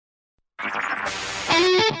HT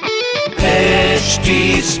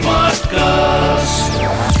Smartcast.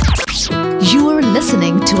 You are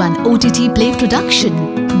listening to an OTT Play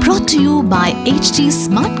production brought to you by HT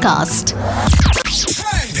Smartcast.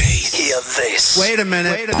 Hear this. Wait a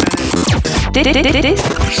minute.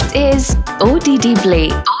 This is OTT Play.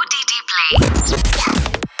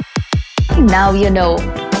 Now you know.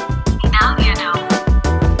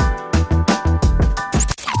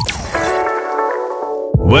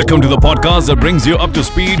 Welcome to the podcast that brings you up to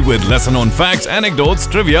speed with lesser-known facts, anecdotes,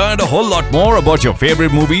 trivia, and a whole lot more about your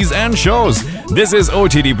favorite movies and shows. This is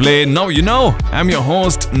OTT Play. Now you know. I'm your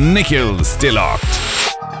host, Nikhil. Stay locked.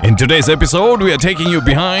 In today's episode, we are taking you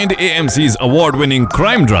behind AMC's award-winning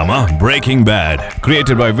crime drama, Breaking Bad.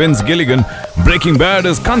 Created by Vince Gilligan, Breaking Bad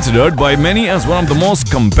is considered by many as one of the most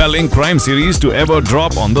compelling crime series to ever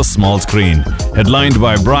drop on the small screen. Headlined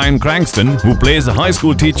by Bryan Cranston, who plays the high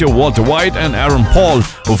school teacher Walter White, and Aaron Paul,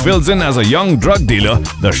 who fills in as a young drug dealer,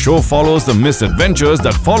 the show follows the misadventures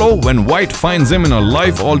that follow when White finds him in a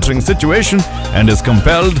life-altering situation and is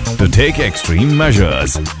compelled to take extreme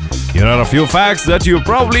measures. Here are a few facts that you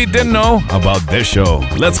probably didn't know about this show.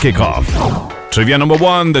 Let's kick off. Trivia number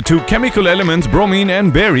 1. The two chemical elements bromine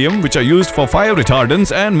and barium, which are used for fire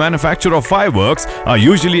retardants and manufacture of fireworks, are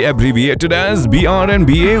usually abbreviated as BR and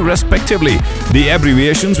BA respectively. The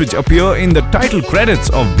abbreviations which appear in the title credits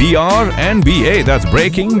of BR and BA, that's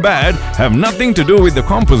Breaking Bad, have nothing to do with the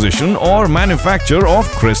composition or manufacture of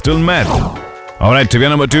crystal meth. Alright, trivia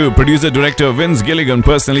number 2. Producer-director Vince Gilligan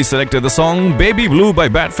personally selected the song Baby Blue by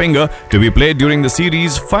Badfinger to be played during the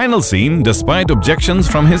series' final scene despite objections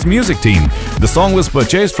from his music team. The song was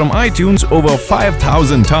purchased from iTunes over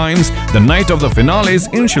 5,000 times the night of the finale's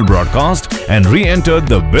initial broadcast and re-entered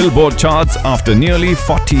the Billboard charts after nearly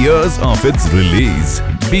 40 years of its release.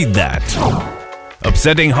 Beat that.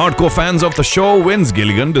 Upsetting hardcore fans of the show, Vince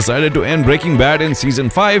Gilligan decided to end Breaking Bad in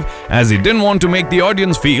season 5 as he didn't want to make the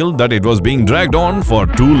audience feel that it was being dragged on for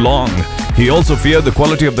too long. He also feared the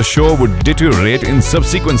quality of the show would deteriorate in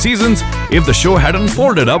subsequent seasons if the show hadn't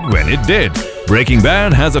folded up when it did. Breaking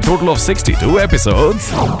Bad has a total of 62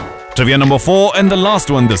 episodes. Trivia number 4 and the last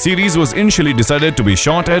one. The series was initially decided to be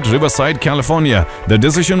shot at Riverside, California. The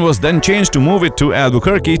decision was then changed to move it to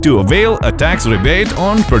Albuquerque to avail a tax rebate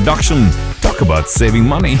on production. Talk about saving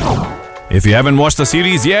money. If you haven't watched the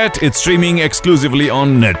series yet, it's streaming exclusively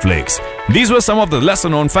on Netflix. These were some of the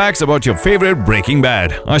lesser-known facts about your favorite Breaking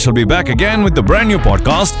Bad. I shall be back again with the brand new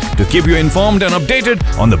podcast to keep you informed and updated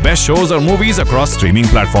on the best shows or movies across streaming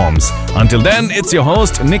platforms. Until then, it's your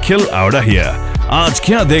host Nikhil outta here. आज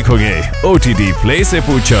क्या देखोगे? OTT Play से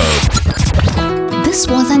पूछो. This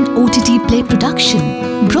was an OTT Play production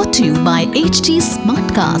brought to you by HT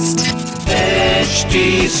Smartcast.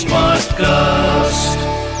 HT Smartcast.